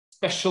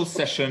special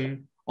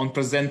session on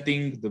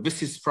presenting the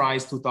WSIS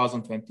Prize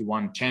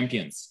 2021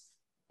 champions.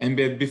 And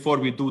before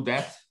we do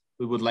that,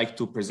 we would like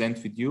to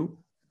present with you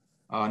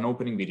an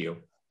opening video.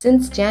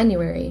 Since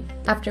January,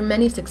 after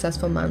many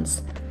successful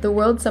months, the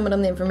World Summit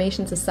on the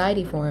Information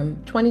Society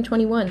Forum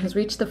 2021 has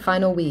reached the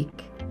final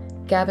week.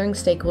 Gathering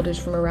stakeholders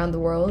from around the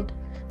world,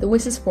 the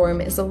WSIS Forum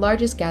is the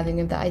largest gathering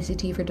of the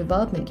ICT for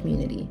Development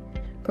community,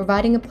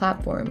 providing a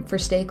platform for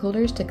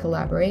stakeholders to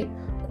collaborate,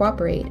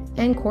 cooperate,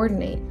 and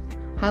coordinate,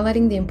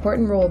 highlighting the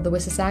important role of the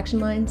WSIS action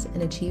lines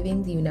in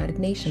achieving the United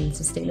Nations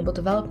Sustainable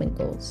Development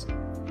Goals.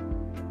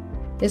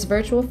 This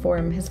virtual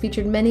forum has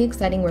featured many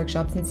exciting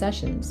workshops and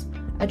sessions,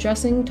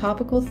 addressing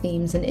topical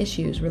themes and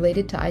issues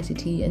related to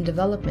ICT and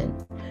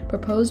development,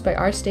 proposed by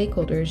our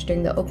stakeholders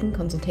during the open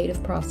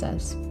consultative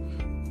process.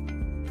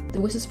 The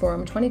WSIS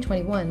Forum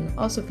 2021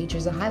 also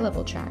features a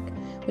high-level track,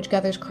 which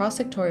gathers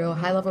cross-sectorial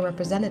high-level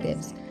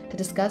representatives to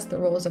discuss the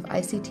roles of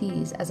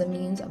ICTs as a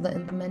means of the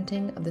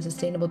implementing of the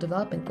Sustainable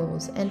Development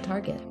Goals and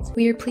targets.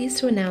 We are pleased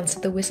to announce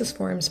that the WSIS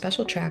Forum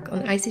special track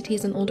on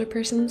ICTs and older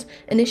persons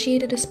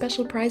initiated a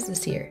special prize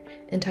this year,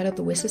 entitled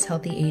the WSIS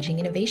Healthy Aging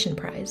Innovation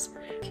Prize,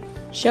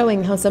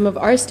 showing how some of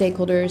our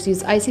stakeholders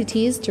use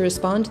ICTs to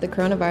respond to the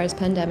coronavirus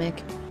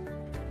pandemic.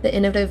 The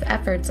innovative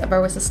efforts of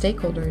our WSIS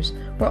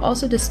stakeholders were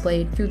also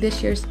displayed through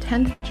this year's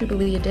 10th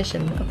Jubilee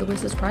edition of the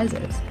WSIS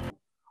Prizes.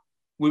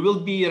 We will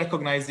be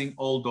recognizing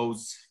all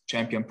those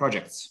champion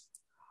projects.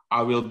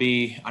 I will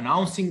be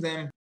announcing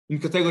them. In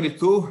category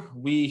 2,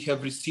 we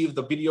have received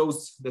the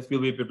videos that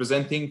we'll be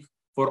presenting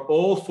for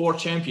all 4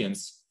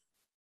 champions,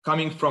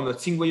 coming from the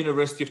Tsinghua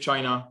University of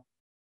China,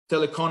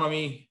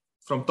 Teleconomy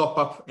from Top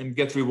Up and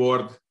Get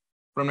Reward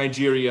from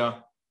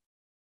Nigeria.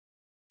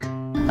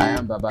 I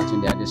am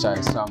Babatunde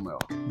Adeshayo Samuel,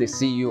 the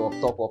CEO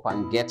of Top Up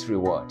and Get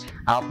Reward.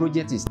 Our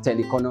project is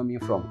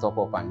Teleconomy from Top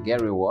Up and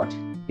Get Reward.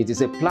 It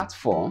is a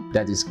platform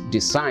that is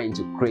designed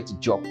to create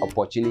job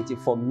opportunity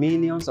for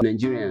millions of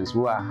Nigerians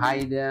who are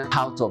either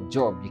out of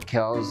job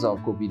because of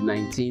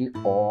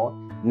COVID-19 or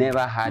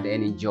never had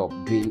any job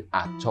doing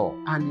at all.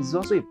 And it's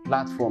also a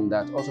platform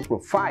that also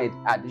provides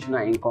additional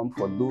income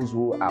for those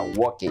who are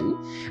working.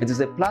 It is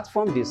a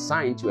platform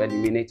designed to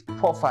eliminate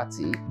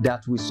poverty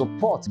that will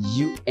support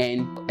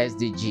UN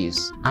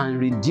SDGs and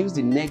reduce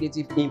the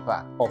negative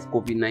impact of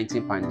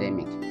COVID-19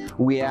 pandemic.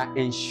 We are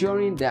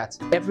ensuring that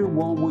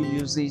everyone who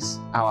uses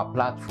our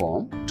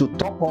platform to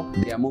top up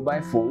their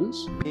mobile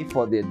phones, pay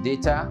for their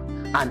data,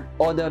 and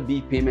other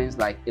bill payments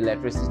like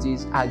electricity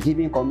are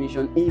given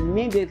commission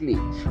immediately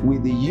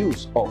with the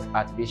use of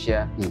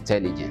artificial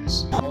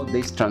intelligence. All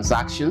these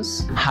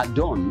transactions are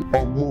done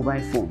on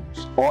mobile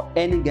phones or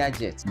any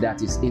gadget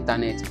that is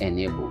internet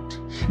enabled.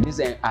 This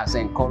has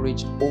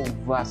encouraged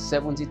over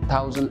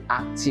 70,000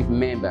 active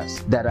members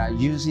that are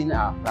using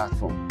our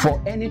platform.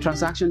 For any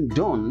transaction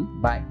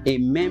done by a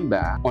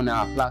member on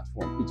our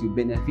platform, it will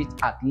benefit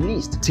at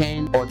least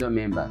 10 other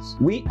members.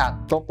 We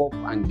at Top Up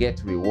and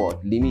Get Reward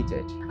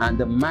Limited and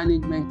the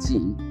management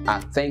team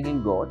are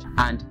thanking God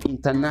and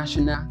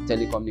International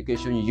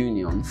Telecommunication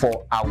Union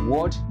for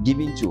award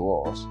given to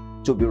us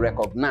to be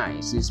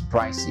recognized as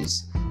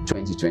Prizes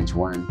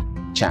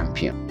 2021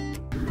 champion.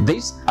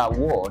 This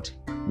award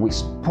will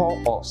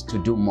spur us to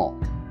do more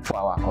for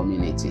our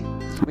community.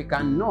 We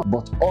cannot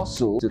but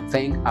also to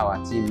thank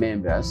our team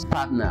members,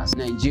 partners,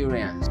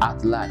 Nigerians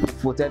at large who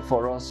voted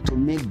for us to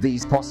make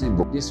this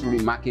possible, this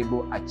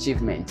remarkable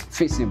achievement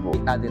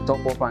feasible. At the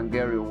Top Up and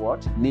Get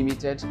Reward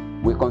Limited,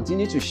 we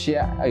continue to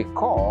share a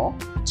call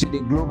to the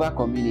global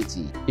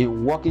community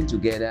in working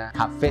together,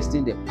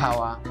 harvesting the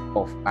power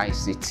of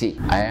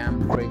ICT. I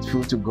am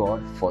grateful to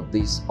God for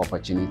this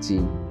opportunity.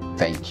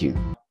 Thank you.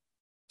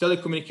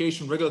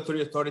 Telecommunication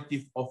Regulatory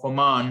Authority of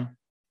Oman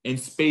and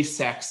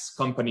SpaceX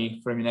company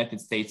from the United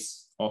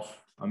States of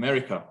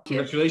America.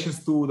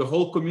 Congratulations to the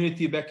whole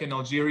community back in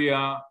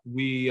Algeria.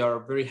 We are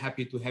very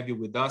happy to have you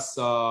with us,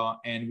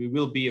 and we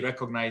will be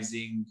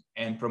recognizing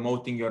and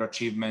promoting your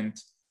achievement,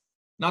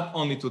 not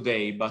only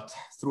today, but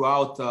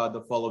throughout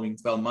the following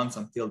 12 months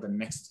until the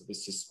next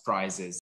WSIS Prizes.